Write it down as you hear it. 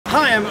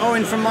Hi, I'm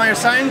Owen from Meyer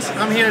Sound.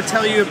 I'm here to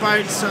tell you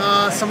about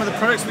some of the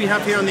products we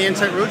have here on the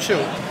ENTECH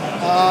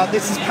Roadshow.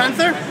 This is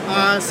Panther.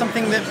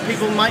 Something that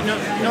people might not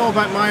know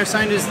about Meyer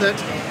Sound is that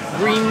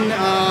green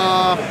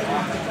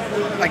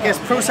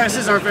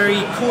processes are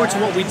very core to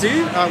what we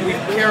do. We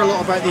care a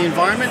lot about the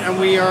environment, and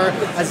we are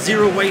a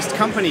zero waste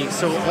company.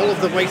 So all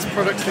of the waste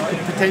products that could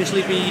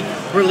potentially be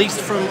released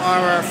from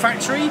our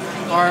factory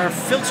are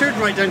filtered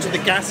right down to the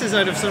gases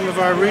out of some of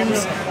our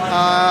rooms.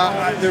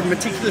 They're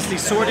meticulously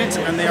sorted,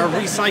 and they are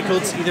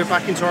recycled either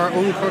back into our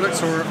own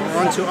products or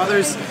onto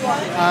others,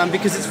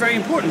 because it's very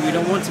important. We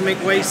don't want to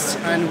make waste,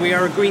 and we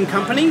are a green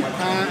company,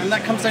 and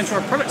that comes down to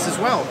our products as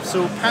well.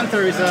 So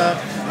Panther is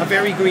a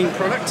very green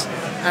product.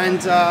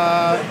 And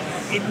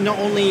it not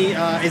only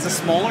is a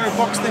smaller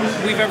box than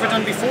we've ever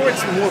done before,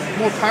 it's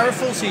more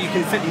powerful, so you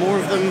can fit more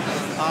of them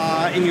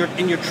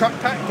in your truck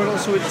pack, but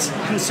also it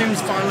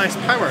consumes far less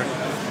power.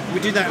 We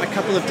do that in a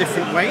couple of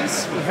different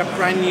ways. We have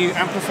brand new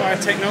amplifier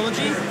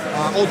technology,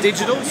 all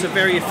digital, so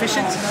very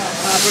efficient,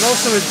 but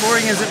also, as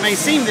boring as it may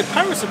seem, the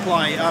power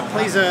supply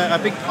plays a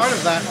big part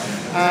of that.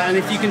 And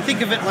if you can think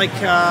of it like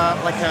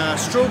a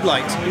strobe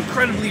light,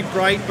 incredibly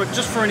bright, but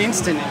just for an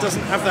instant, it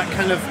doesn't have that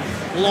kind of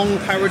long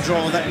power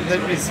draw that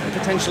is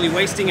potentially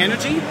wasting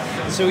energy.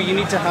 So you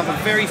need to have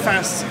a very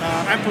fast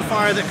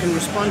amplifier that can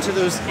respond to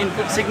those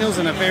input signals,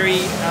 and a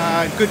very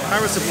good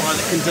power supply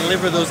that can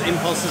deliver those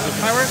impulses of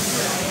power.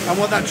 And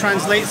what that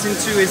translates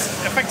into is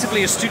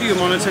effectively a studio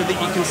monitor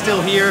that you can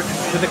still hear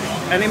with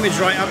an image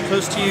right up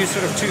close to you,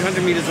 sort of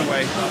 200 meters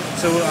away.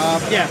 So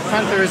yeah,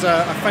 Panther is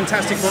a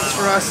fantastic box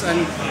for us,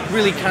 and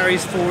really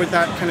carries forward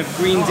that kind of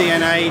green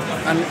DNA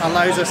and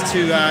allows us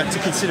to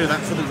consider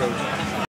that for the road.